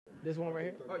This one right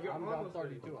here. Oh, I'm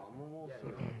 32. I'm almost.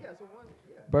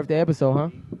 Birthday episode, huh?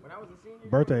 When I was a senior.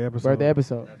 Birthday episode. Birthday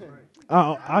episode.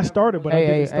 I started, but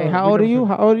Hey, how old are you?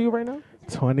 How old are you right now?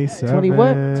 27. 20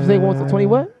 what? Say once. 20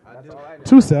 what?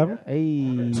 27.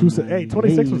 Hey.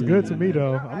 26 was good to me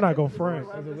though. I'm not gonna front.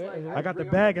 I got the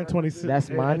bag at 26. That's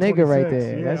my at nigga right 26.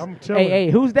 there. Yeah, That's, I'm chilling. hey,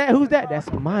 who's that? Who's that?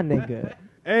 That's my nigga.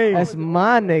 Hey, That's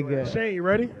my nigga. Shane, you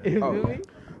ready? You feel me?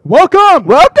 Welcome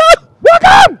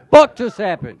Fuck just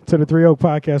happened. to the 3 Oak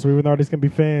Podcast, where even artists can be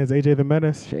fans. AJ The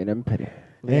Menace Shane and Petty.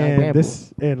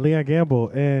 and Leon Gamble,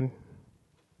 and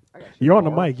you're on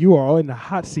the mic. You are in the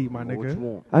hot seat, my What you nigga.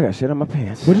 want? I got shit on my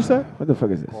pants. What'd you say? What the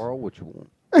fuck is this? Carl, what you want?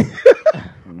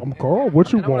 I'm Carl.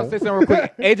 What you And I want want? to say something real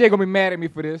quick. AJ gonna be mad at me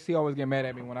for this. He always get mad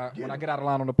at me when I get out of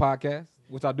line on the podcast,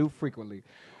 which I do frequently.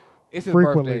 It's his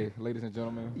birthday, ladies and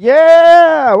gentlemen.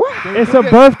 Yeah. It's a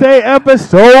birthday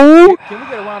episode. Can we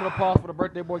get a round of applause for the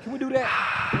birthday boy? Can we do that?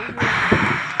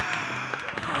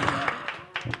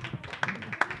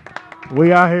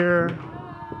 We out here.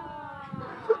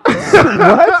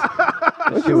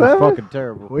 That shit was fucking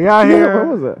terrible. We out Yeah, here. what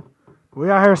was that? We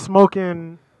out here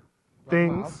smoking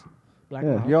things. Black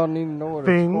Yeah. Mouth. Y'all need to know what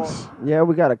Things. it's called. Yeah,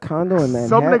 we got a condo in Manhattan.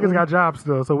 Some niggas got jobs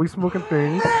still, so we smoking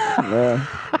things. Yeah.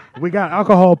 We got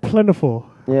alcohol plentiful.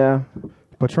 Yeah.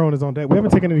 Patron is on deck. We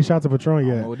haven't taken any shots of Patron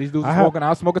yet. Oh, these dudes I are have- smoking.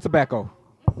 I'm smoking tobacco.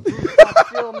 Stop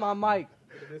stealing my mic.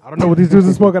 I don't know what these dudes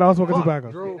are smoking. I was smoking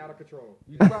tobacco. Drew,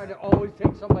 you try to always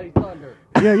take somebody's thunder.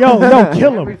 Yeah, yo,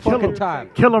 kill him. Every Kill fucking him. time.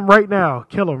 Kill him right now.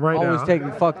 Kill him right Always now.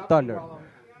 taking fucking thunder.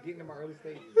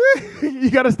 You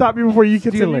got to stop me before you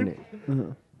Stealing continue.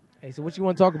 it. Hey, so what you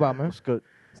want to talk about, man? That's good.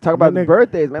 Let's talk about Nigga,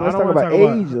 birthdays, man. Let's I talk don't about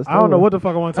wanna age. I don't know what the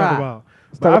fuck I want to talk Ah. about.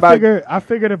 talk But about- I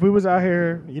figured if we was out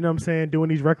here, you know what I'm saying, doing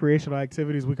these recreational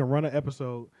activities, we can run an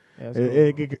episode. Yeah,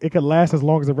 It could last as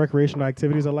long as the recreational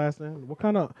activities are lasting. What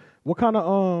kind of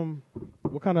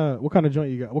joint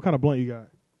you got? What kind of blunt you got?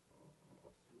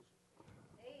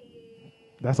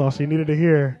 That's all she needed to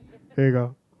hear. Here you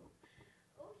go.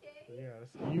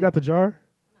 Yeah, you got the jar?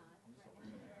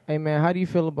 Hey, man, how do you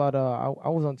feel about, I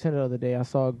was on Tinder the other day. I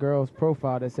saw a girl's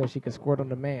profile that said she could squirt on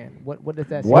the man. What does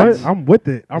that say? What? I'm with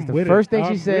it. I'm the with first it.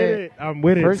 thing she said- I'm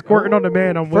with it. First- Squirting on the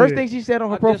man. I'm with First it. thing she said on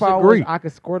her I profile was, disagree. I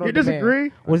could squirt on You the disagree?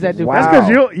 man. What does that do? Wow. That's because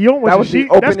you don't want That your was the sheet.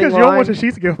 That's because opening you don't want line? your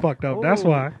sheets to get fucked up. That's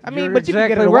why. I mean, You're but you can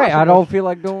get exactly it right. I washed. don't feel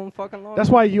like doing fucking laundry. That's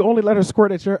why you only let her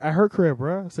squirt at her crib,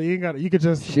 bro. So you ain't got. You could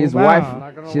just. She's wow. wife. I'm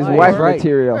not gonna She's lie, wife he's right.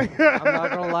 material. I'm not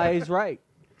gonna lie, he's right.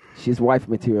 She's wife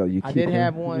material. You I keep did her.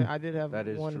 have one. I did have That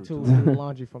is one true, or two too. do the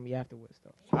laundry for me afterwards,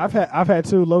 though. I've had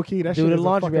two low key. That Do shit the is a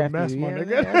laundry fucking after mess, you. my Yeah,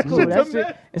 nigga. that's cool. Shit's a That's mess.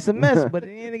 it. It's a mess, but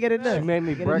you need to get it done. She made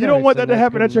me Get it breakfast. You done. don't want that to and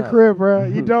happen that's at your good crib, bro.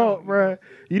 You don't, bro.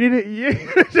 You need it.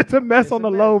 It's just a mess It's on a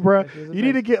the mess. low, bro. It's a You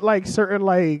need to mess. get like certain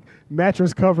like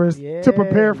mattress covers Yeah, to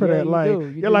prepare for yeah, that. you Like do. You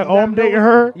you're do. like, You oh, I'm gotta dating know-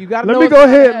 her. you gotta Let know me what's go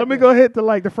gonna ahead. happen. Let me go ahead to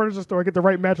like the furniture store, get the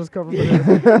right mattress cover, for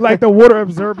this. Like the water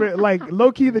absorbent, like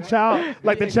low key the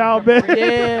child bed.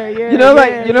 Yeah, yeah. You know,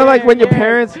 yeah, like when your yeah.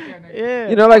 parents. Yeah.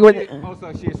 You know, like when.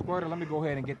 Also, she a squirter. Let me go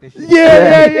ahead and get this shit.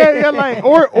 Yeah. Like,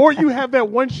 or you have that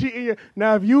one sheet in your.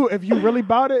 Now, if you really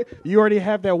bought it, you already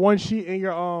have that one sheet in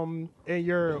your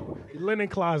linen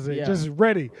closet, Yeah. just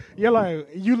ready. You're like,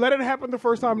 you let it happen the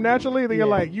first time naturally, then you're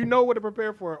Yeah. like, you know what to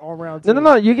prepare for on round two.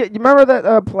 No. You remember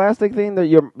that plastic thing that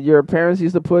your parents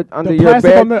used to put under your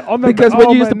plastic bed? on the because when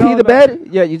oh, you used to man, pee no, the no. bed,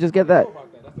 yeah, you just get that.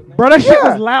 Bro, that shit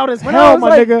Yeah. was loud as When I hell, was my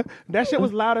like- nigga. That shit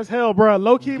was loud as hell, bro.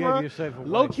 Low key, Gave bro. yourself away.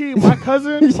 Low key, my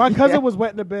cousin Yeah. was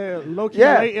wet in the bed. Low key,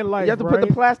 Yeah, late in life, you have to right? put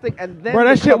the plastic and then Bro, the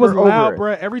that shit was cover over loud, it.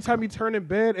 bro. Every time you turn in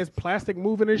bed, it's plastic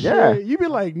moving and shit. Yeah. You be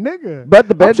like, nigga. But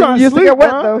the bed I'm trying didn't used to sleep, get wet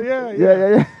bro. though.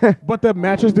 Yeah. But the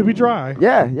mattress do be dry.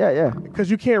 Yeah. Because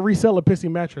you can't resell a pissy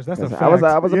mattress. That's a fact. I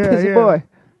was a pissy boy.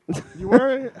 You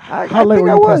were? I How late think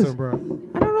were I you was. pissing, bro?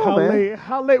 I don't know, man.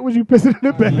 How late was you pissing in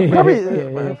the bed?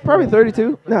 Yeah. Probably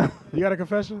 32. No. You got a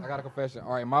confession? I got a confession.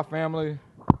 All right, my family,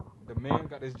 the men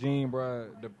got this gene, bro.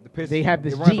 The piss. They have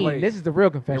this it runs gene. late. This is the real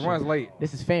It confession. runs late.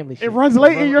 This is family shit. It runs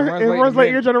late in your runs it late runs in late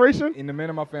in men. your generation? In the men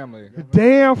of my family.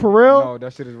 Damn, for real? No,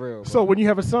 that shit is real. So when you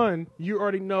have a son, you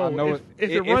already know, I know if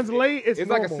it runs late, it's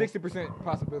like a normal. 60%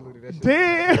 possibility. That shit.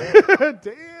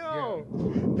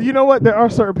 Damn. You know what? There are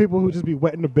certain people who just be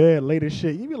wet in the bed late as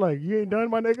shit. You be like, you ain't done,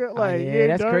 my nigga? Like, you yeah, ain't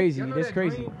that's done? crazy. Y'all know That's that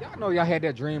crazy. dream? Y'all know y'all had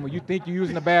that dream where you think you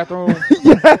using the bathroom.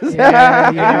 Yes.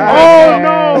 Oh,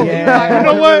 no. Yeah. You know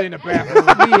Really what? in the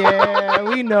bathroom. Yeah,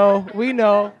 we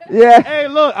know. Yeah. Hey,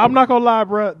 look, I'm not gonna lie,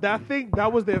 bro. I think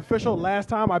that was the official last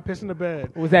time I pissed in the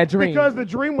bed. Was that dream? Because the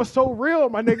dream was so real,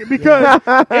 my nigga. Because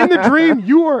in the dream,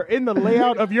 you were in the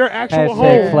layout of your actual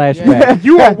home. flashback.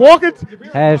 You were walking.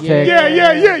 Hashtag.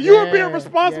 Yeah. You were being Yeah,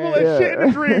 responsible yeah. and shit in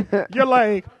the dream. You're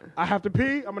like, I have to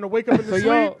pee. I'm gonna wake up in the So sleep.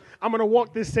 y'all- I'm gonna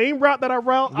walk the same route that I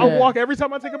route. I Yeah. walk every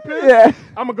time I take a piss. Yeah.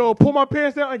 I'm gonna go pull my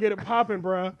pants down and get it popping,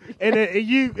 bro. And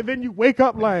then you wake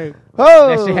up like, Oh.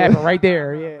 That shit happened right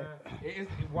there. Yeah.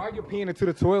 While you're peeing into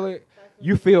the toilet,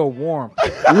 you feel warm.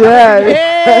 Yeah.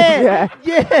 Yeah.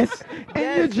 Yes.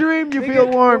 In your dream, you feel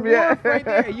warm. You're Yeah. right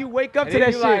there. And you wake up And to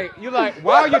then that shit. you like,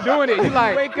 while you're doing it, you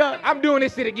like, Wake up. I'm doing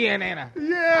this shit again, Anna.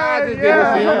 yeah, I just did this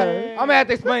yeah. shit. I'm gonna have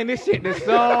to explain this shit to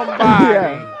somebody.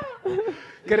 Yeah.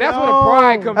 Cause that's where the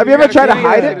pride comes. Have you ever gotta tried to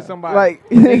explain hide that it? shit to somebody. Like,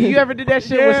 Nigga, you ever did that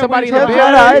shit Yeah, with somebody in when the you bed?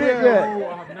 try to hide it? Yeah.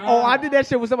 Oh, I did that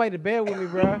shit with somebody in the bed with me,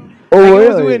 bro. Oh, we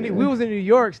really? was in New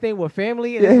York staying with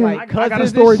family, and Yeah. it's I like cousins got a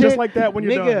story and shit. just like that when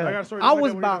you're nigga, done. I got a story just I like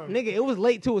was that when you're about, done. nigga, it was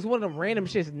late too. It was one of them random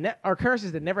shits,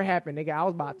 occurrences that never happened, nigga. I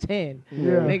was about 10.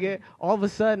 Yeah. Nigga, all of a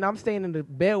sudden, I'm staying in the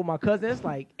bed with my cousin. It's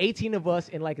like 18 of us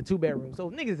in like a 2-bedroom. So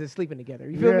niggas is sleeping together.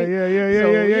 You feel Yeah, me? yeah, So, yeah. you know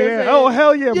what I'm saying? Oh,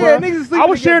 hell yeah, Yeah, bro. niggas is I sleeping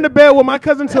was sharing the together. bed with my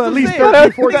cousin till at That's least what I'm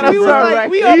saying. 13, 14 We was years old.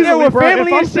 like, we up there Easily, with bro. family If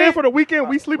I'm and staying shit. for the weekend,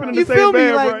 we sleeping in the You same feel me?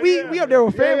 bed, Like, bro. we up there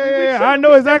with family. Yeah, We I know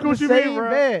sleeping exactly in what the you mean, same bro.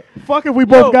 bed. Fuck if we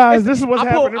both Yo, guys. it's- This is what's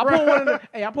I pull happening, bro.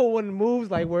 I pull one of the moves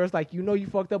like where it's like you know you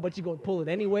fucked up, but you gonna pull it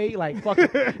anyway. Like fuck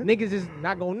it. Niggas is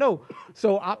not gonna know.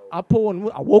 So I pull one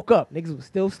move. I woke up. Niggas was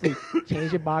still asleep.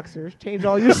 Change your boxers. Change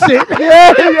all your shit.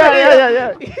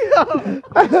 yeah.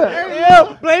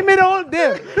 Yeah, blame it on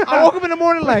them. I woke up in the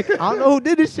morning like I don't know who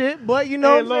did this shit, but you know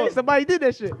Hey, what I'm saying? look. Somebody did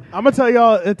that shit. I'm gonna tell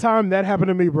y'all a time that happened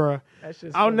to me, bro. That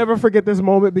shit's I'll funny. never forget this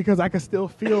moment because I can still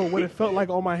feel what it felt like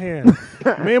on my hand.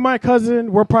 Me and my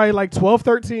cousin were probably like 12,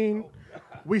 13.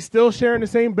 We still sharing the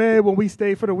same bed when we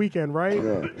stayed for the weekend, right?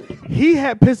 Yeah. He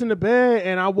had pissed in the bed,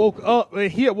 and I woke up.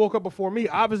 And he had woke up before me.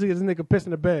 Obviously, this nigga pissed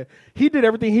in the bed. He did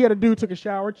everything he had to do. Took a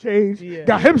shower, changed, Yeah.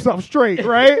 got himself straight,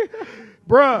 right?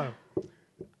 Bruh,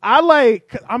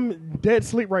 I'm dead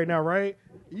sleep right now, right?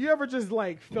 You ever just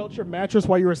like felt your mattress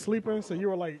while you were sleeping? So you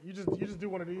were like, you just do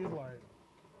one of these,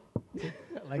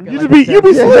 like you be Yeah.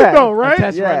 sleep though, right?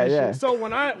 test Yeah, run and yeah. shit. So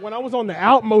when I was on the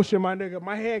out motion, my nigga,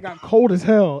 my head got cold as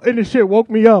hell, and the shit woke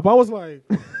me up. I was like,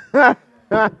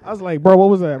 bro, what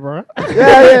was that, bro?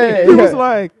 Yeah. He was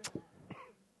like,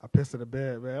 I pissed in the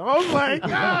bed, man. I was like,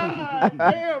 God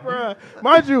damn, bro.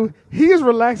 Mind you, he is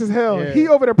relaxed as hell. Yeah. He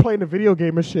over there playing the video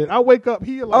game and shit. I wake up,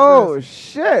 he like, Oh this.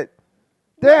 shit!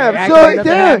 Damn, Act so like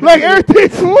nothing damn, happened. Like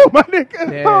everything's cool, my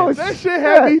nigga. Yeah. Oh, That shit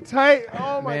had me tight.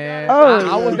 Oh my Man, god.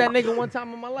 Oh, I was yeah. that nigga one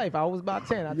time in my life. I was about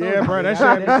 10. I told Yeah, you. bro, that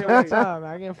I shit did happened that shit one to me. time.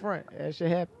 I get in front. That shit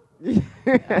happened.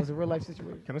 That was a real life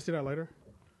situation. Can I see that later?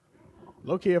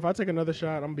 Low key, if I take another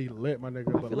shot, I'm gonna be lit, my nigga.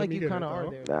 I But feel let like me you get kind of it, are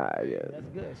though. there. Nah, yeah. That's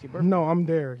good. It's your birthday. No, I'm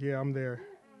there. Yeah, I'm there.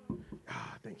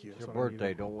 Thank you. Your That's what I birthday,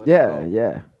 needed. don't let it Yeah, go.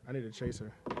 yeah, I need a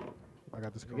chaser. I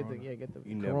got this Get corona. the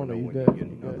You never corona. know You when good. you get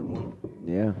You another good. one.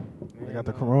 yeah. I got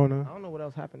the corona. I don't know what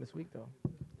else happened this week though.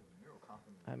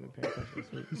 I haven't been paying attention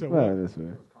this week. You said Well, what? this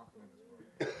way.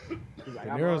 De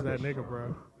Niro's that nigga,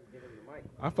 bro.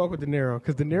 I fuck with De Niro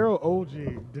because De Niro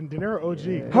OG. De Niro OG.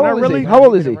 Yeah. And How I old is really, he? How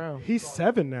old is he? Around. He's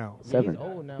 7 now. Yeah, 7. he's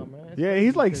old now, man. It's Yeah, crazy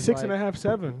he's like because, 6.5,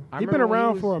 7. I He's been remember when he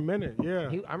around was- for a minute. Yeah.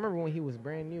 I remember when he was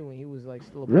brand new and he was like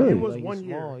still a Really? baby. He was like, 1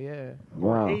 year. Small, yeah.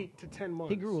 Wow. 8 to 10 months.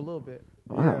 He grew a little bit.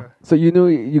 Wow. Yeah. So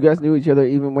you guys knew each other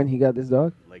even when he got this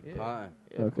dog? Like Yeah. pie.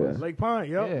 Yeah, of Okay. course. Lake Pine.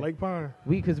 Yep. Yeah. Lake Pine.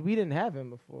 Because we didn't have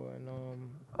him before, and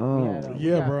Oh. we had,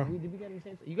 Yeah, we got, bro. Did we get him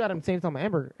same? You got him same time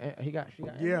Amber. She got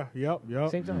Amber. Yeah. Yep.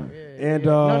 Same time. Yeah, And,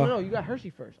 yeah. No. You got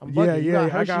Hershey first. I'm Yeah, bugging. You yeah.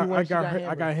 got Hershey when I she got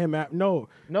got Amber. him at no.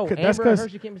 No, 'Cause Amber and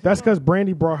Hershey came. that's because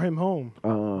Brandy brought him home.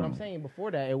 What I'm saying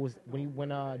before that, it was when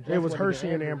Jeff It was went to get Hershey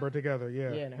and Amber together.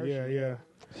 Yeah. Yeah, and Hershey, yeah. yeah.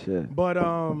 Shit. But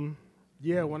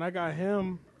yeah, when I got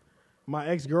him, my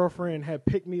ex-girlfriend had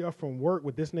picked me up from work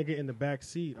with this nigga in the back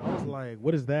seat. I was like,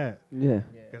 what is that? Yeah.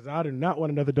 Because I do not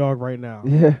want another dog right now.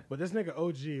 Yeah. But this nigga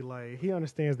OG, like, he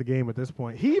understands the game at this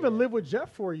point. He even lived with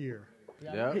Jeff for a year.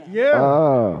 Yeah. Yeah.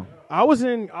 Oh. I was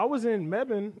in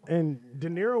Mebane, and De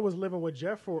Niro was living with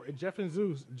Jeff and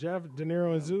Zeus. Jeff, De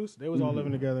Niro, and Zeus, they was all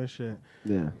living together and shit.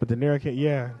 Yeah. But De Niro can't,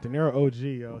 De Niro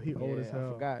OG, yo. He old as Yeah, I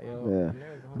hell. forgot, yo. Yeah.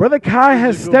 Brother Kai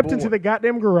has He's a good stepped boy. into the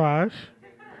goddamn garage.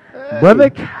 Brother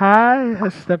Kai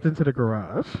has stepped into the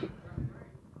garage.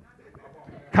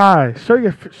 Kai,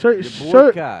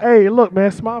 show. Kai. Hey, look,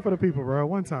 man, smile for the people, bro.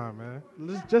 One time, man.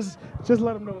 Just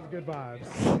let them know it's good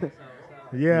vibes.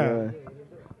 Yeah.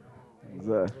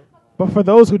 So, But for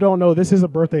those who don't know, this is a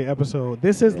birthday episode.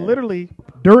 This is literally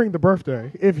during the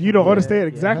birthday. If you don't understand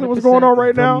exactly what's going on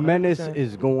right The now. menace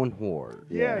is going hard.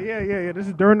 Yeah. This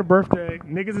is during the birthday.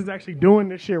 Niggas is actually doing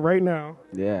this shit right now.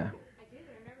 yeah.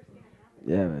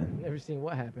 Yeah, man. Never seen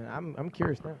what happened. I'm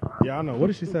curious now. Yeah, I know. What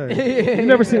did she say? You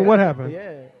never seen what happened?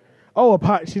 Yeah. Oh,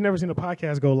 she's never seen a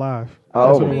podcast go live. Oh.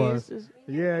 That's what I it mean, was. it's-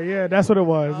 Yeah, that's what it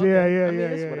was. okay. Yeah, I mean,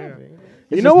 it's yeah. whatever.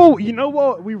 You know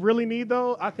what we really need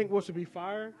though? I think what should be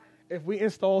fire if we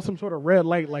install some sort of red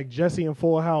light like Jesse in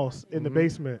Full House in the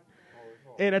basement.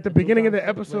 And at the beginning of the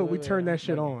episode, we turn that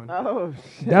shit on. Oh,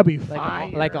 shit. That'd be Like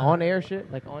fire. like an on air shit,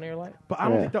 like on air light. But I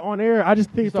don't think the on air. I just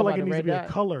think You feel talking like it about needs the to be red a dot?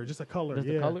 color, just a color. Just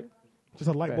yeah, the color. just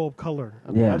a light bulb color.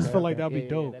 Yeah. I just feel like that'd be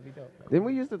dope. That'd be dope. Didn't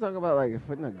we used to talk about like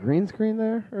putting a green screen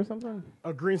there or something?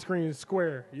 A green screen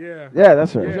square. Yeah. Yeah,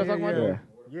 that's right. What y'all talking about? Yeah.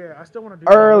 Yeah, I still want to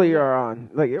do Earlier on,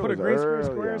 like it Put a was green screen early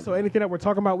square, on. so anything that we're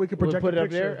talking about, we could project Put a it up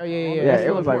picture. there. Oh, yeah. Yeah, That's it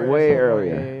still was like important. way That's still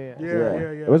earlier.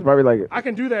 important. Yeah. It was probably like I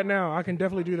can do that now. I can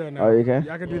definitely do that now. Oh, you can?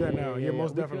 Yeah, I can do that now. Yeah,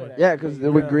 most we definitely. could. yeah, because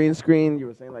with green screen, you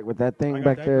were saying like with that I thing got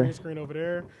back that there. green screen over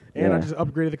there, and I Yeah. just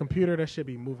upgraded the computer. That should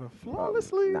be moving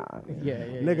flawlessly. Nah. Yeah.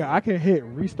 Nigga, I can hit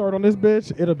restart on this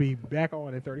bitch. It'll be back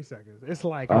on in 30 seconds. It's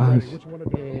like, Oh, I'm ready. shit. What you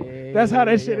want to do? Yeah, That's how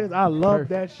that yeah, shit yeah. is. I love Perfect,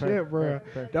 that shit, perfect, bro.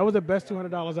 perfect. That was the best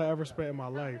 $200 I ever spent in my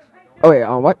life Oh wait,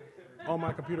 on what? on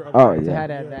my computer. Oh, upgrade. To yeah. have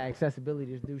that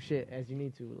accessibility to do shit as you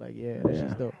need to. Like, yeah, that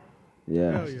shit's dope.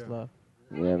 Yeah, Hell That's just love.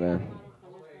 yeah, man.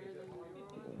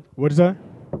 What'd you say?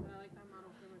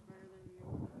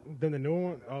 Then the new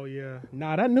one? Oh, yeah.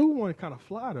 Nah, that new one kind of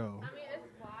fly, though.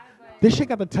 This shit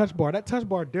got the touch bar. That touch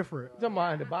bar different. You talking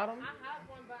about at the bottom?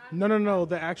 No.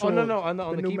 The actual Oh, no. On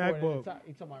the new keyboard. MacBook.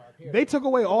 You talking about up here. They took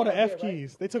away all the F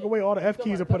keys. They took away all the F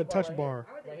keys and put a touch bar.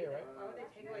 Right here, right?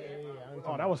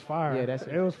 Oh, that was fire. Yeah, that's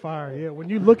it. Was fire. Yeah, when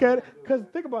you look at it, because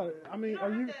think about it. I mean, are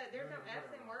you? There's no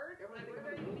F's in Word. Like,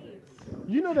 what do you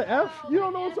mean? You know the F? You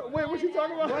don't know wait, what you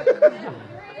talking about?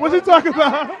 What you talking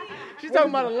about? She's talking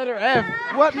about the letter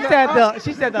F. What?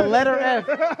 She said the letter F.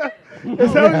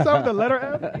 Is that what you're talking about? The letter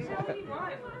F?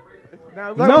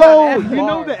 Now, No, you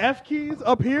know the F keys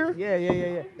up here? Yeah.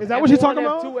 Is that what you're talking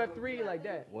about? F2, F3, like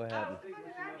that. What happened?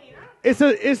 It's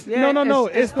no.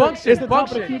 It's function. It's the top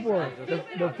of the function. keyboard.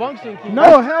 The function key.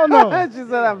 No, hell no. She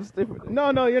said I'm stupid.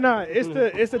 No, you're not.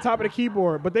 It's the top of the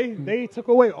keyboard. But they took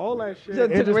away all that shit Just and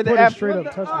took just away put the a F. straight What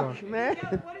up the touch bar. fuck,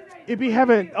 man. It be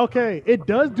having it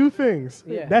does do things.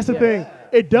 Yeah, That's the yeah. thing.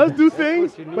 It does do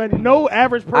things, but no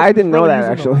average person. I didn't know really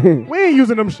that, using actually. them. We ain't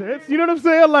using them shits. You know what I'm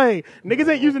saying? Like niggas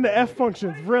ain't using the F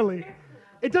functions really.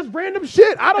 It does random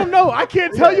shit. I don't know. I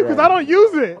can't tell you because I don't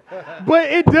use it. But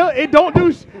it don't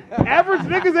do. Average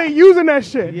niggas ain't using that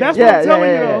shit. That's what I'm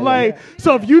telling you. Though. Like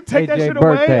so, if you take that AJ shit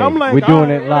birthday. away, I'm like, We're doing all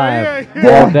it right, live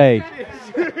yeah. all day.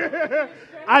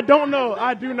 I don't know.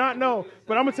 I do not know.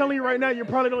 But I'm telling you right now, you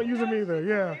probably don't use them either.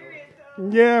 Yeah.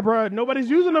 Yeah, bro. Nobody's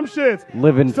using them shits.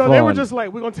 Living So they were fun. just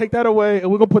like, we're going to take that away and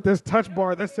we're going to put this touch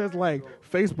bar that says like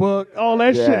Facebook, all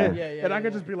that Yeah. shit. Yeah, and I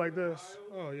can just be like this.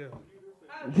 Oh, yeah.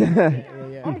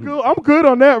 Yeah. I'm good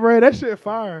on that, bro. That shit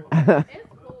fire. It's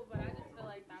cool, but I just feel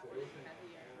like that was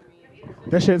heavier for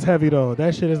me. That shit's heavy, though.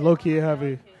 That shit is low-key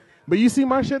heavy. But you see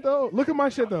my shit, though? Look at my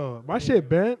shit, though. My shit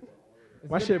bent.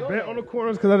 My shit bent on the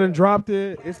corners because I done dropped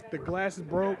it. The glass is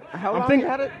broke. How I'm long thinking,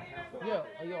 you had it? Yo,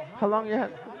 How long you had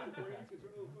it?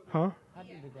 Huh?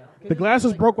 The glass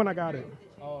was broke when I got it.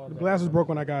 The glass was broke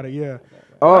when I got it, yeah.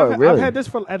 Oh, I've really? had this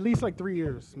for at least like 3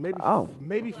 years.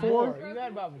 Maybe 4. You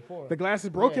had about before. The glass is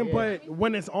broken, Yeah. but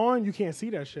when it's on, you can't see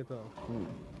that shit, though.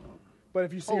 But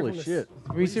if you see Holy it from shit.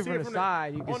 the, If you see it from the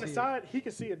side, you can on the see it. side, he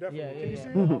can see it definitely. Yeah. Can you see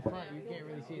But it? up front, you can't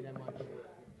really see it that much.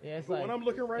 Yeah, it's But like when I'm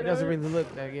looking right it doesn't at it, really look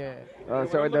like So when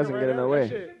it I'm doesn't looking get right in the at way. that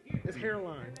shit, it's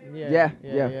hairline. Yeah,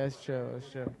 Yeah. it's true.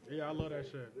 Yeah, I love that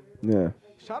shit. Yeah.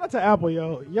 Shout out to Apple,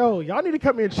 yo. Y'all need to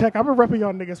cut me a check. I've been repping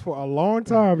y'all niggas for a long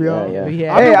time, yo. Yeah.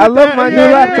 Yeah. Hey, I love my new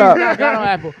laptop. Not on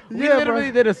Apple. We Yeah,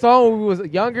 literally did a song when we was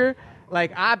younger.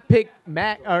 Like I picked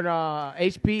Mac or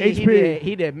HP. HP.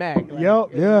 He did Mac. Like,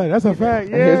 Yeah, that's a fact.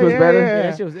 Yeah, his was yeah, better? Yeah, Yeah.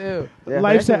 that shit was ill. Yeah.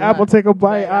 Life That said shit was Apple hot. take a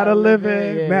bite Like, out of living,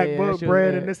 yeah, MacBook that shit was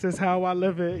bread, good. and this is how I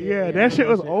live it. Yeah, Yeah, that shit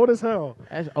was shit. old as hell.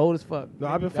 That's old as fuck. No,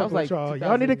 I've been That fucking was with like y'all.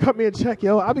 Y'all need to 2000. cut me a check,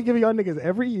 yo. I be giving y'all niggas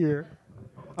every year.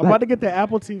 I'm about to get the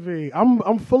Apple TV.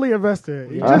 I'm fully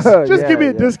invested. Just Yeah, give me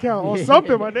a yeah. discount on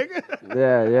something, my nigga.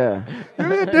 Yeah. Give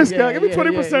me a discount. Give me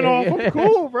 20% off. yeah. I'm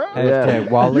cool, bro. Hashtag You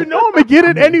wallet. know I'm gonna get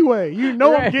it anyway. You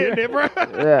know I'm Right. getting it, bro.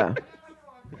 Yeah.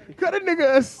 Cut a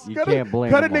nigga. You Cut can't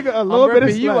blame cut a them. nigga a I'm little bit of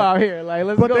ripping you slack. out here. Like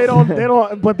let's But go. they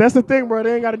don't. But that's the thing, bro.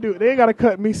 They ain't gotta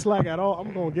cut me slack at all.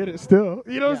 I'm gonna get it still.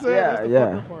 You know what I'm saying? Yeah, That's the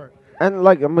yeah. fucking part. And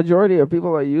like a majority of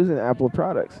people are using Apple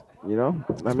products. You know,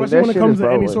 Especially when it comes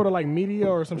to any sort of like media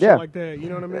or some shit like that. You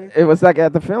know what I mean? It was like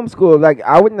at the film school. Like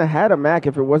I wouldn't have had a Mac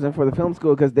if it wasn't for the film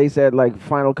school because they said like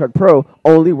Final Cut Pro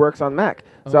only works on Mac.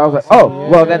 So I was like,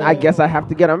 well then I guess I have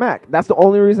to get a Mac. That's the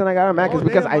only reason I got a Mac is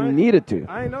because I needed to.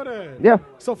 I didn't know that. Yeah.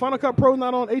 So Final Cut Pro is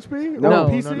not on HP? No, or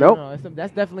PC? no.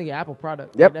 That's definitely an Apple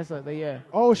product. Yep. Like, that's yeah.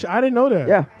 Oh shit, I didn't know that.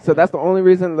 Yeah. So that's the only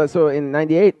reason. So in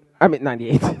 98. I'm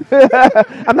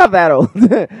not that old.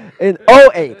 In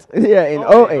 08. Yeah, in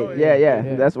 08.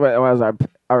 Yeah. That's when I was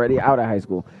already out of high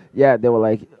school. Yeah, they were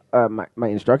like, my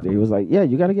instructor, he was like, yeah,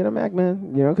 you got to get a Mac,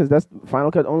 man. You know, because that's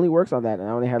Final Cut only works on that. And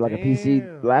I only had like a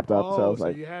PC laptop. So I was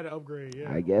like, you had to upgrade,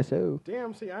 yeah. I guess so.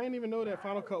 Damn, see, I didn't even know that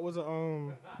Final Cut was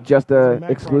a just Mac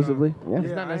exclusively. product. Yeah.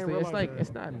 It's not necessarily. It's like that.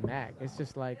 it's not Mac. It's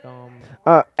just like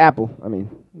Apple. I mean,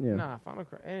 yeah. Nah, Final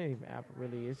Cut. It ain't even Apple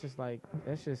really. It's just like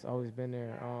that's just always been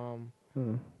there. I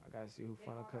gotta see who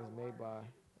Final Cut is made by.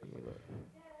 Let me look.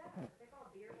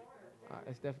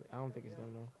 It's definitely. I don't think it's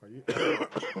them though.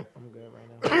 I'm good right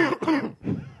now.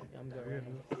 Yeah, I'm good right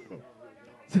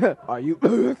now. Are you?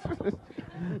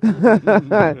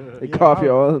 They cough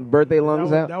your birthday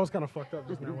lungs out. That was kind of fucked up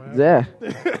just now. Yeah.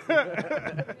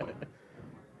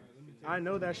 I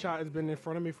know that shot has been in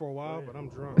front of me for a while, but I'm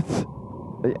drunk.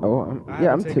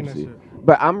 I'm tipsy.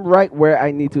 But I'm right where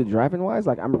I need to driving wise.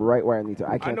 Like I'm right where I need to.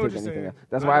 I can't know take what you're anything saying. else.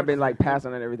 That's why I've been like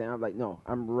passing on everything. I'm like, no,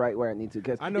 I'm right where I need to.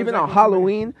 Because I know even exactly on what you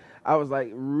mean. Halloween, I was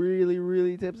like really,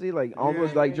 really tipsy, like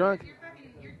almost like drunk. You're pushing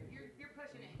it.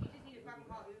 You just need to fucking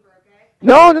call Uber, okay?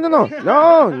 No.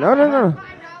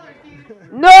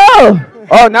 No.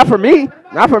 Oh, not for me.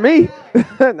 Not for me.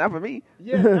 Not for me.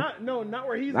 Yeah, not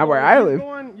where he's Not going. where I live.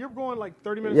 You're going like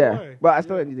 30 minutes Yeah, away. but I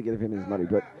still need to give him his money.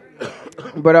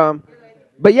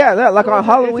 But yeah, like on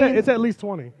Halloween, It's at least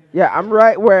 20. yeah, I'm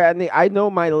right where I know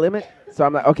my limit. So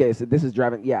I'm like, okay, so this is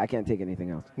driving. Yeah, I can't take anything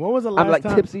else. When was the last I'm like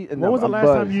time, tipsy and when was the I'm last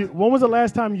time buzzed. you? When was the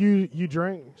last time you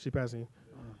drank? She passing you.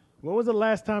 When was the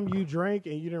last time you drank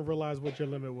and you didn't realize what your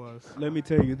limit was? Let me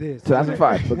tell you this.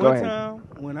 2005. But go One ahead. time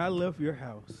when I left your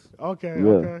house, Okay, Yeah.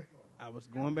 okay. I was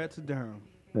going back to Durham.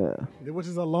 Yeah. Which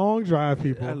is a long drive,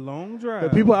 people. A long drive. The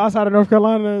people outside of North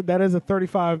Carolina, that is a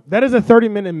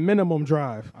 30-minute minimum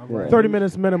drive. Right. 30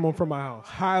 minutes minimum from my house.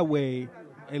 highway,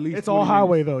 at least. It's all 20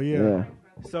 highway minutes. though, yeah.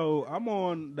 So I'm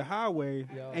on the highway,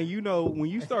 and you know when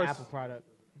you It's start Apple product.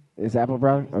 It's Apple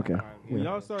product? Okay. when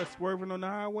y'all start swerving on the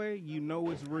highway, you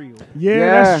know it's real. Yeah,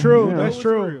 Yeah, that's true. yeah. That's It's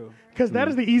true. real. Because that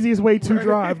is the easiest way to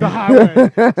drive, the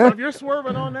highway. So if you're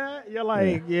swerving on that, you're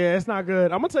like, yeah, it's not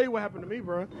good. I'm going to tell you what happened to me,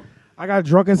 bro. I got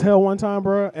drunk as hell one time,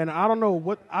 bro, and I don't know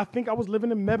what, I think I was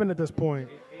living in Mebane at this point,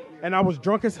 and I was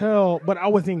drunk as hell, but I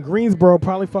was in Greensboro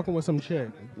probably fucking with some chick.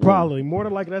 Probably. More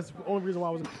than likely, that's the only reason why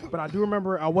I was, but I do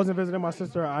remember I wasn't visiting my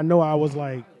sister. I know I was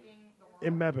like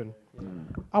in Mebane.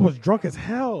 I was drunk as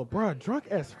hell, bro. Drunk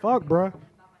as fuck, bro.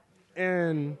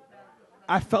 And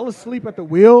I fell asleep at the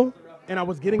wheel, and I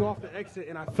was getting off the exit,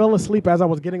 and I fell asleep as I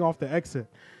was getting off the exit.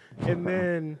 And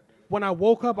then when I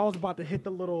woke up, I was about to hit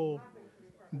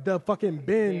the fucking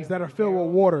bins that are filled with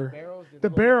water. The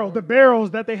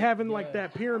barrels that they have in like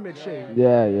that pyramid shape.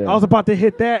 Yeah. I was about to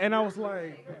hit that, and I was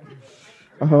like,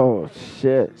 Oh,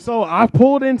 shit. so I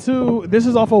pulled into, this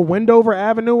is off of Wendover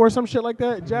Avenue or some shit like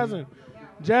that.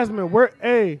 Jasmine,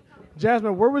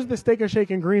 where was the Steak and Shake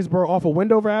in Greensboro off of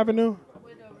Wendover Avenue?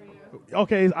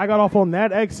 Okay, I got off on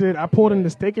that exit. I pulled in the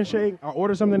Steak and Shake. I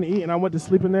ordered something to eat, and I went to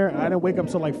sleep in there. And I didn't wake up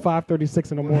till like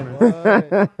 5:36 in the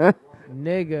morning.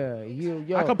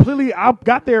 Nigga, I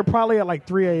got there probably at like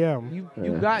 3 a.m.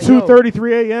 you got 2:30,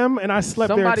 3 a.m. and I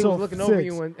slept there somebody till was looking 6. over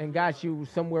you and got you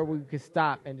somewhere where you could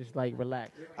stop and just like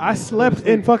relax. I slept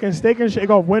in fucking Steak and Shake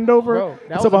off Wendover. Bro,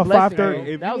 that It's was a about blessing. 5:30.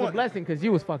 Bro. That was a blessing because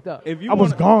you was fucked up. If you I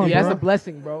was wanna- gone, Yeah, that's bro. a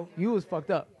blessing, bro. You was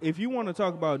fucked up. If you want to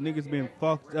talk about niggas being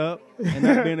fucked up and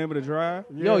not being able to drive,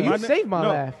 Yo, you my saved my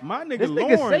life. My nigga This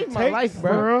nigga Lauren saved my takes- life,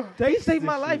 bro. He takes saved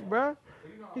my this life, shit. bro.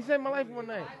 He saved my life one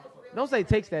night. Don't say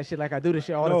takes that shit like I do this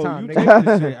shit all No, the time. you nigga. take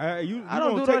this shit. You I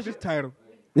don't don't do take that this shit. title.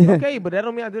 Okay, but that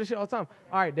don't mean I do this shit all the time.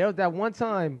 All right, there was that one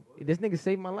time this nigga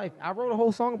saved my life. I wrote a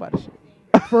whole song about this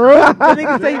shit. For real? That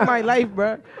nigga saved my life,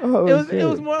 bro. Oh, it was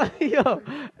shit. more like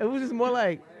it was just more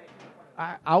like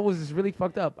I was just really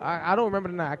fucked up. I don't remember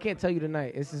the night. I can't tell you the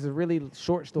night. This is a really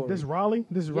short story. This Raleigh?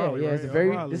 This is Yeah, Raleigh, yeah. right? It's a very.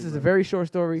 Raleigh, This is bro. a very short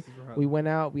story. Raleigh. We went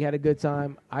out. We had a good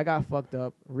time. I got fucked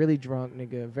up. Really drunk,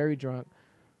 nigga. Very drunk.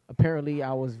 Apparently,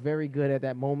 I was very good at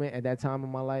that moment, at that time of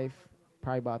my life.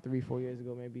 Probably about 3-4 years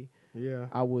ago, maybe. Yeah.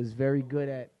 I was very good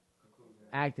at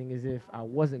acting as if I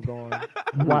wasn't gone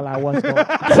while I was gone.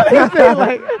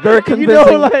 like, Very you know,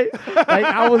 convincing. like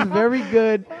I was very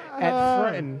good at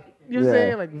fronting. You know what I'm Yeah.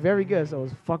 saying? Like very good. So it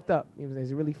was fucked up. You know what I'm saying?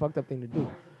 It's a really fucked up thing to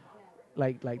do.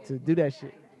 Like to do that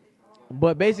shit.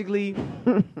 But basically,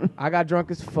 I got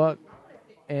drunk as fuck,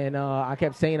 and I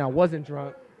kept saying I wasn't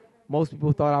drunk. Most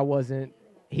people thought I wasn't.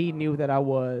 He knew that I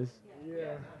was.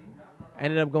 Yeah. I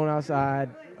ended up going outside.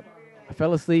 I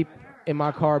fell asleep in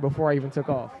my car before I even took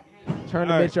off. Turned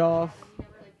the bitch off.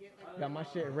 Got my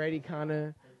shit ready, kind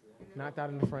of knocked out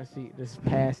in the front seat. Just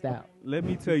passed out. Let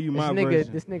me tell you my This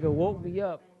version. nigga woke me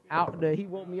up he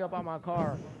woke me up out my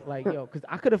car. Like, yo, because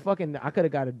I could have got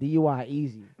a DUI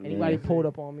easy. Anybody pulled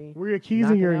up on me. Were your keys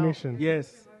in your knocking out. ignition?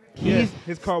 Yes. Keys.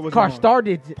 His car was Car on.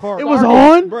 started. It was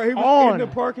on? Bro, he was On. in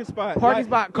the parking spot. Parking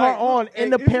spot, car on, in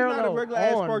the this is parallel, not a regular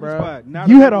ass on, parking bruh. spot. Not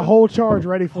You a had a regular- whole charge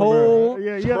ready for Whole you.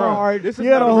 Yeah, you charge. This is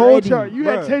had a not whole ready, charge. You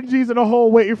had bruh. 10 G's in a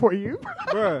hole waiting for you.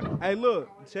 Bruh, hey, look.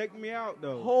 Check me out,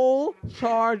 though. Whole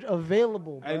charge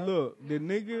available. Hey, bruh. look. The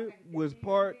nigga was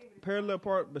parallel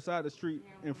parked beside the street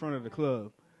in front of the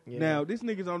club. Yeah. Now, this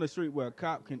nigga's on the street where a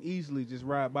cop can easily just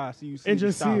ride by, see you, And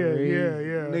just see stop. it. Crazy.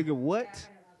 Yeah. Nigga, what?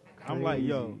 I'm like,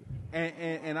 yo.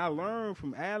 And I learned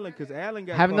from Allen, because Allen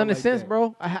got Haven't caught done it like since, that.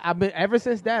 bro. I've been ever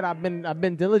since that. I've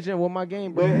been diligent with my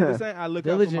game, But bro. at the same, I look out for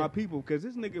Diligent. my people, because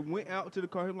this nigga went out to the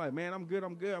car. He was like, man, I'm good.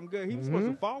 He was supposed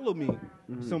Mm-hmm. to follow me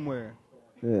somewhere.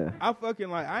 Yeah. I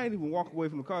fucking I ain't even walk away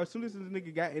from the car. As soon as this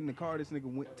nigga got in the car, this nigga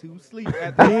went to sleep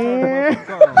after he turned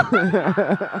the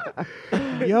motherfucking car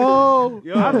on. Yo,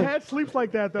 Yo. I've had sleeps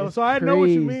like that, though. It's so I know what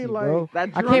you crazy, mean. bro. Like,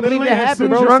 That I drunk can't believe sleep, that happened,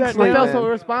 bro. drunk I sleep, felt man. so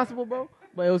irresponsible, bro.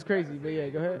 But it was crazy. But yeah,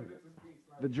 go ahead.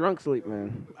 The drunk sleep,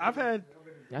 man. I've had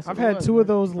That's I've what it had was, two man. of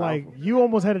those, like, you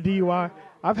almost had a DUI.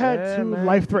 I've had Yeah, two man.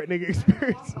 life-threatening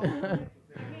experiences.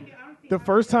 The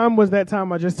first time was that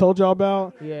time I just told y'all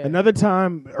about. Yeah. Another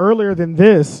time earlier than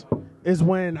this is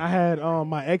when I had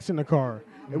my ex in the car.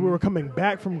 And we were coming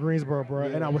back from Greensboro, bro,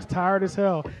 and I was tired as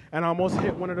hell. And I almost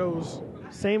hit one of those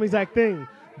same exact thing.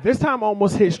 This time I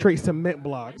almost hit straight cement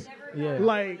blocks. Yeah.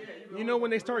 Like, you know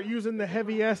when they start using the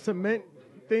heavy-ass cement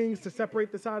things to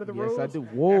separate the side of the road? Yes, I do.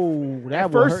 Whoa,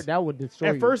 that would first- hurt. That would destroy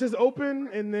At you. first it's open,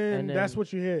 and then And then- that's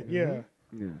what you hit. Yeah.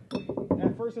 Yeah.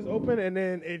 At first it's open, and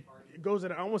then it goes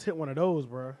in. I almost hit one of those,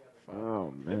 bro.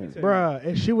 Oh man. Bruh,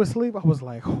 and she was asleep. I was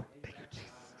like, oh, thank you, Jesus.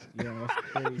 Yeah, that's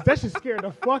crazy. That shit scared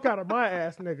the fuck out of my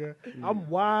ass, nigga. I'm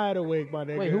wide awake, my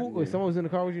nigga. Wait, who? Wait, someone was in the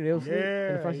car with you? They was asleep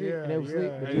in the front seat, Yeah, and they was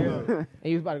asleep. yeah, But yeah. you and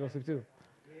you was about to go sleep too.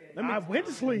 I went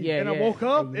to sleep, Yeah, and I yeah. woke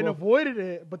up And you and woke- avoided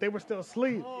it, but they were still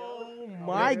asleep. Oh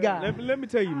my God, Let me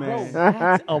tell you, bro, man.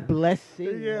 that's a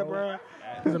blessing. Yeah, bro. bruh.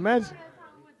 Because imagine. Time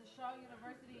we went to Shaw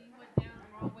University, you went down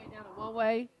the wrong way down the one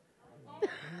way.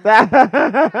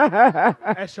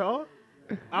 At Shaw?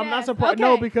 I'm not Yes, surprised. okay.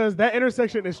 No, because that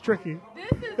intersection is tricky.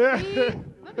 This is me.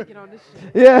 Let me get on this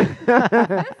shit.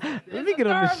 Yeah. Let me get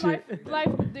on this shit.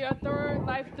 Your third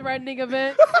life-threatening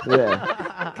event.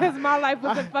 Yeah. Because my life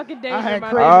was in fucking danger. I had my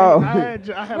crazy. Oh. I had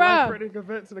Bruh, life-threatening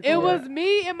events in the car. It was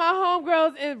me and my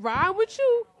homegirls and riding with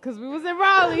you because we was in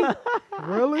Raleigh.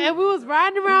 Really? And we was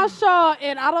riding around Shaw,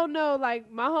 and I don't know, like,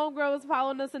 my homegirl was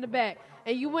following us in the back,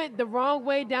 and you went the wrong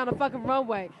way down the fucking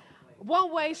runway.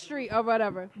 One-way street or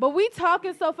whatever. But we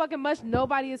talking so fucking much,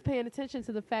 nobody is paying attention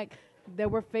to the fact that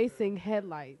we're facing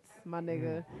headlights, my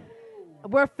nigga.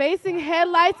 We're facing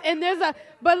headlights, and there's a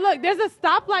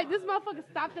stoplight. This motherfucker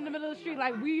stopped in the middle of the street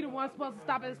like we the ones supposed to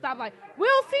stop at the stoplight. We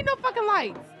don't see no fucking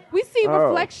lights. We see Oh.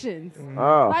 reflections.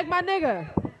 Oh. Like, my nigga.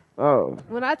 Oh.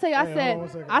 When I tell you, Hey, hold on one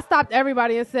second. I stopped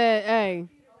everybody and said, hey,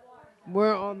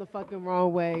 we're on the fucking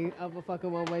wrong way of a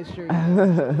fucking one-way street.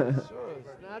 And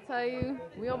I tell you,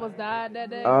 we almost died that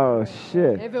day. Oh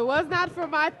shit. If it was not for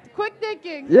my quick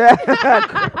thinking, Yeah.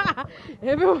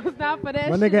 if it was not for that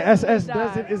My shit, nigga we SS died.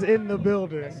 Does It is in the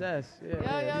building. SS. Yeah, Yo,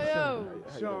 yeah. yo,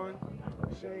 yo. Sean,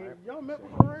 Shane, y'all met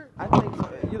before? I think so.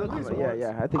 You look like,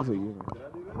 yeah. I think so. You.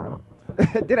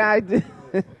 Did I?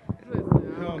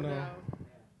 Hell no.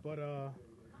 But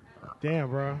damn,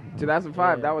 bro.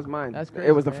 2005. Yeah. That was mine. That's crazy.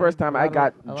 It was the man. first time A I lot of-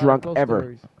 got a lot of drunk close ever.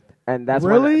 stories. And that's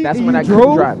Really? when And I you couldn't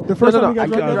drove? drive. The first no, time you I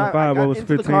got couldn't drunk? drive. I 2005, I got was into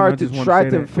the 15, car I to just wanna try say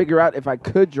to that. figure out if I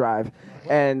could drive.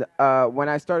 And when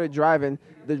I started driving,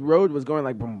 the road was going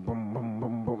like boom, boom, boom,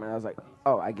 boom, boom. And I was like,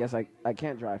 oh, I guess I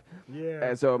can't drive. Yeah.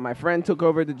 And so my friend took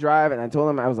over to drive, and I told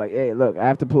him, I was like, hey, look, I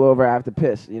have to pull over. I have to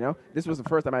piss, you know? This was the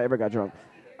first time I ever got drunk.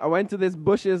 I went to this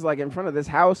bushes, like, in front of this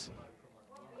house,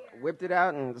 whipped it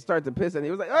out, and started to piss. And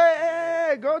he was like,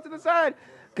 hey, go to the side.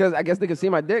 Because I guess they could see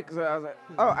my dick. So I was like,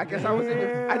 oh, I guess I was in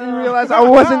the, I didn't realize I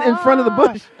wasn't in front of the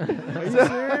bush. Are you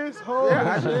serious? Holy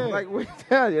Yeah, I shit. just, like,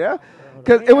 whipped out, you know?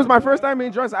 Because it was my first time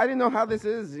being drunk, so I didn't know how this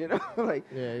is, you know? Like,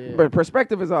 Yeah. but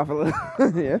perspective is off a little.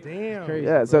 Yeah. Damn. Crazy.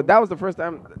 Yeah, so that was the first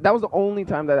time. That was the only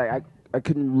time that I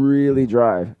couldn't really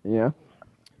drive. You know,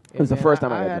 it was the first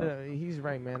time I got drunk. He's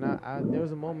right, man. There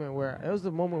was a moment where I was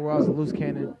a loose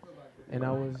cannon, and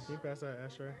I was Can you pass that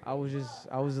ashtray? I was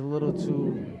a little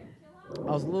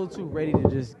too ready to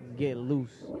just get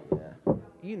loose. Yeah.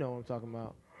 You know what I'm talking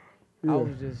about. Yeah.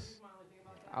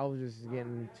 I was just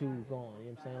getting too going.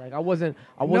 You know what I'm saying? Like I wasn't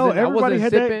everybody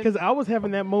had that sipping. because I was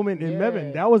having that moment in Yeah.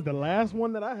 Mebane. That was the last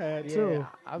one that I had too. Yeah,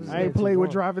 I was I getting ain't too played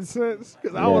with drunk. driving since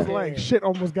because I Yeah. was like, shit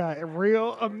almost got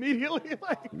real immediately.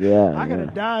 Like, Yeah. I could Yeah.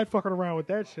 have died fucking around with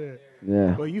that shit.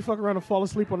 Yeah. But you fuck around and fall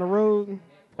asleep on the road.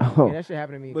 Oh. Yeah, that shit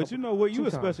happened to me. But you know what? You 2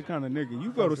 a times. special kind of nigga.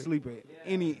 You go to sleep at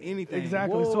anything.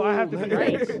 Exactly. So I have to Whoa, be you're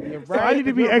right. You're So I need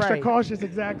to be You're extra right. cautious.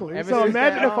 Exactly. Ever So since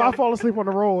imagine that, if I fall asleep on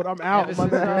the road, I'm out. Ever My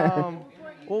since, nigga.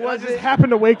 what And I was just it? happened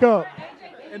to wake up.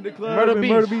 In the club Murder in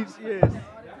Beach. Murder Beach. Yes.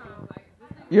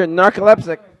 You're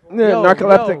narcoleptic. Yeah,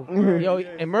 narcoleptic. Yo,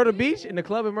 in Myrtle Beach, in the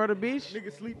club in Myrtle Beach.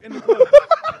 Nigga sleep in the club.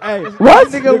 Hey,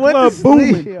 What? this Nigga went club to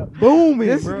booming, sleep. booming.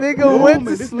 This bro. nigga Booming. went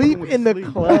to This sleep nigga went in to the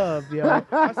sleep. club, yo.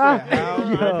 I said,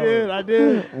 how? I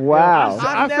did. Wow.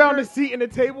 I never- found a seat in the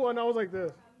table and I was like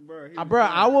this. Bro,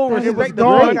 I will It was respect the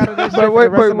gone. fuck out of this shit But for wait, the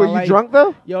rest of my were you life. drunk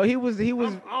though? Yo, he was. I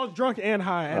was drunk and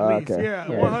high at Oh, least. okay. Yeah,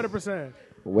 Yeah. 100%.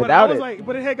 But I Without was it. like,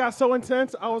 but it had got so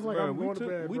intense. I was like, Bro, I'm going to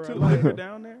bed. we bro. took Like, liquor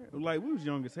down there. Like we was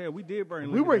young as hell. We did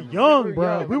bring. we liquor were down there. young,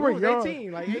 bro. We were was young.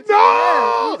 18, like 18.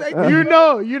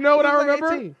 No, you know what He I was like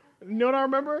remember? 18. You know what I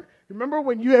remember? Remember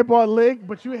when you had bought Lig,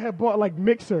 but you had bought like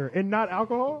mixer and not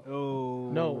alcohol? Oh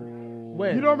No.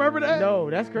 When? You don't remember that? No,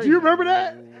 that's crazy. Do you remember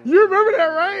that? You remember that,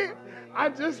 right? I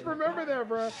just remember that,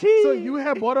 bro. So you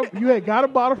had got a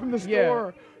bottle from the Yeah.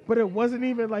 store, but it wasn't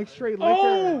even like straight liquor.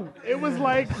 Oh! It was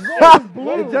like it was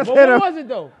blue. It just But hit what him. was it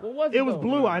though? What was it? It was though?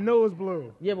 blue. I know it was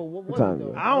blue. Yeah, but what was Time it though?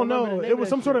 is it? I don't remember know. the name It was of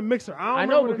some that sort of shit. mixer. I don't I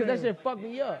know remember because the that name. shit fucked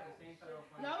me up.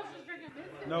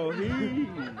 No, he.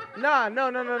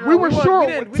 No. We were wasn't- short.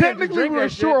 we didn't Technically, drink we were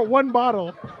that shit. short one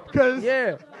bottle because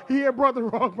Yeah, he had brought the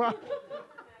wrong bottle.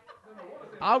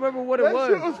 I remember what it That was.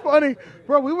 shit was funny,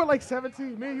 bro. We were like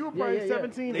 17. Me and you were probably yeah.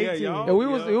 17, Yeah, 18. y'all. And we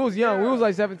was young. We was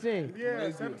like 17. Yeah,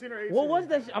 17 or 18. What was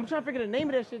that? I'm trying to figure the name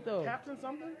of that shit though. Captain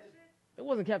something? It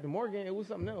wasn't Captain Morgan. It was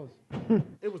something else.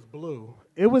 It was blue.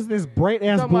 It was this bright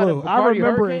ass Talking about blue. the I Bacardi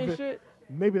remember Hurricane it. shit.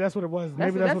 Maybe that's what it was.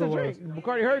 That's Maybe that's what a it was. drink.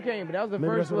 Bacardi Hurricane, but that was the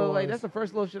Maybe first that's what it little, like was. that's the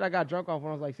first little shit I got drunk off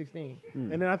when I was like 16.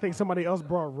 And then I think somebody else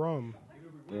brought rum.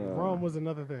 Rum was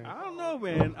another thing. I don't know,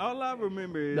 man. All I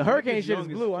remember is The Hurricane niggas shit is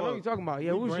young as blue. I know fuck. what you're talking about.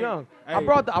 Yeah, We we was drank- young. Hey.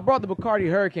 I brought the Bacardi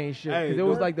Hurricane shit Hey, because it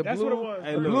was like the That's blue, what it was.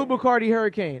 Hey, the look. blue Bacardi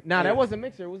Hurricane. Nah, Yeah. that wasn't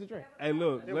mixer. It was a drink. Hey,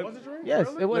 look. It was a drink? Yes,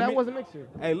 Really? it was. Let That me- was a mixer.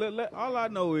 Hey, look. All I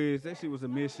know is that shit was a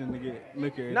mission to get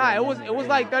liquor. at Nah, that it was moment.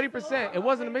 like 30%. It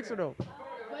wasn't a mixer though. But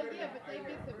yeah, but they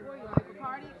mix it for you, like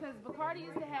Bacardi, because Bacardi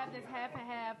used to have this half and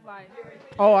half, like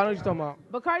Oh, I know what you're talking about.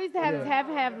 Bacardi used to have this Yeah. half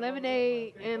and half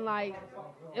lemonade and like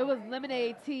it was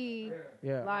lemonade tea,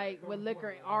 Yeah. like with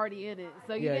liquor already in it,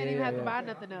 so you Yeah, didn't yeah, even have yeah. to buy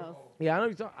nothing else. Yeah, I know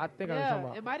what you're talking. I think I know what you're Yeah, talking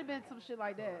it about. might have been some shit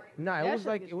like that. Nah, That it was shit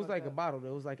like gets it was fucked like a up. bottle.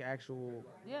 It was like actual.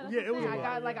 Yeah, that's Yeah, what it I'm was saying. a I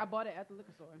bottle, got like I bought it at the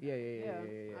liquor store. Yeah. I know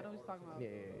what you're talking about. Yeah.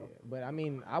 But I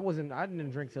mean, I didn't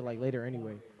drink till like later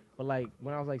anyway. But like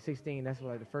when I was like 16, that's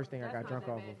like the first thing I That's got not drunk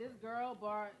that off bad. of. This girl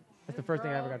brought. That's the first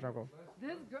thing I ever got drunk off.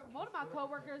 This girl, one of my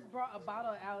coworkers brought a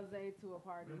bottle of Alizé to a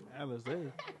party.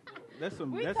 Alizé. That's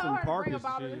some. We That's told some her to bring a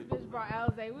Parker bottle. shit. This bitch brought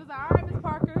Alizé. We was like, all right, Miss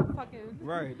Parker, fucking.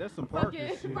 Right. That's some Parker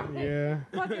Fucking, shit. right. Yeah.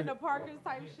 Fucking the Parkers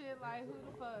type shit. Like, who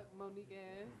the fuck, Monique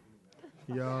ass?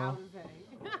 Yo.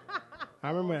 Alizé. I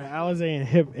remember Alizé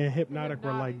and Hypnotic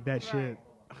were like that Right. shit.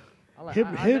 I like- Hip, I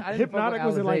hip, didn't fuck with Hypnotic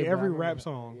was in like Alizé, but I every remember- rap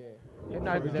song. Yeah.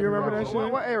 Hypnotic was Do you remember everywhere. that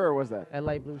shit? What era was that? That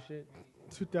light blue shit.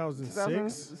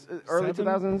 2006? Early 7?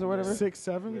 2000s or whatever? 6,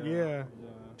 7? Yeah.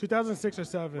 2006 or Was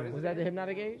 7. that the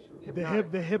hypnotic age?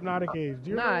 The Hypnotic age. Do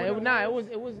you Nah, remember that? it was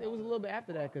a little bit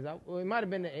after that because it might have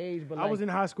been the age, but I like, was in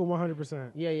high school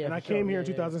 100%. Yeah, And I for sure. came here in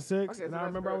Yeah, yeah. 2006, Okay, and so I that's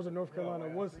remember I fair. was in North Carolina.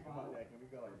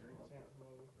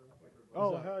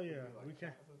 Oh, hell yeah. We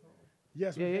can.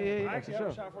 Yes, we Yeah, can. yeah, yeah, I actually for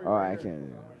have a sure. shot for you Oh, right I here.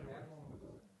 can't.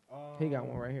 He got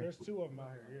one right here. There's 2 of them out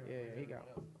here. Yeah. Yeah, he got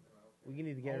one. We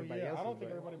need to get Oh, everybody yeah. else. I don't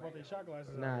think everybody brought their shot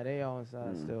glasses. Nah, they all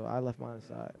inside still. I left mine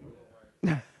inside.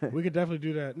 We could definitely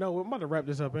do that. No, we're about to wrap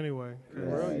this up anyway.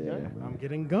 Yeah. I'm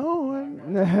getting going.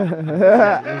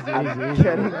 Easy.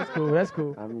 That's cool. That's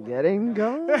cool. I'm getting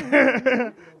going.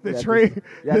 The to- train.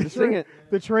 you have the to sing it.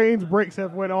 The train's brakes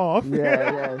have went off.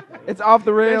 Yeah. It's off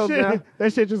the rails now.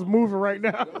 that shit just moving right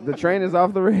now. The train is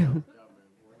off the rails.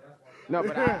 No,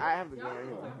 but I have to go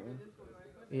anyway.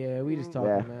 Yeah, we just talking,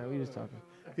 Yeah. man. We just talking.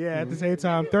 Yeah, at the same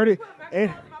time, 30 and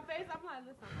My face, I'm like,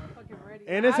 listen, I'm fucking ready.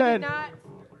 And it's I at- did not.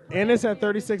 and it's at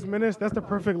 36 minutes. That's the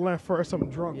perfect length for some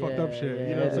drunk, fucked up shit.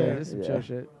 You know what I'm saying? This is some Yeah. chill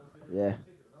shit. Yeah.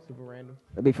 Super random.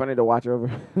 It'd be funny to watch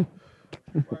over.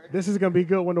 This is gonna be a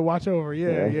good one to watch over.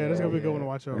 Yeah, Yeah. this is gonna be a good one to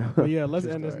watch over. But yeah, let's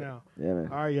end this now. Yeah, man.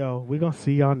 All right, yo, we gonna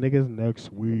see y'all niggas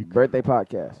next week. Birthday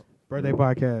podcast. Birthday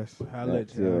podcast. I'll let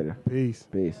See you later. Peace.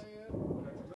 Peace.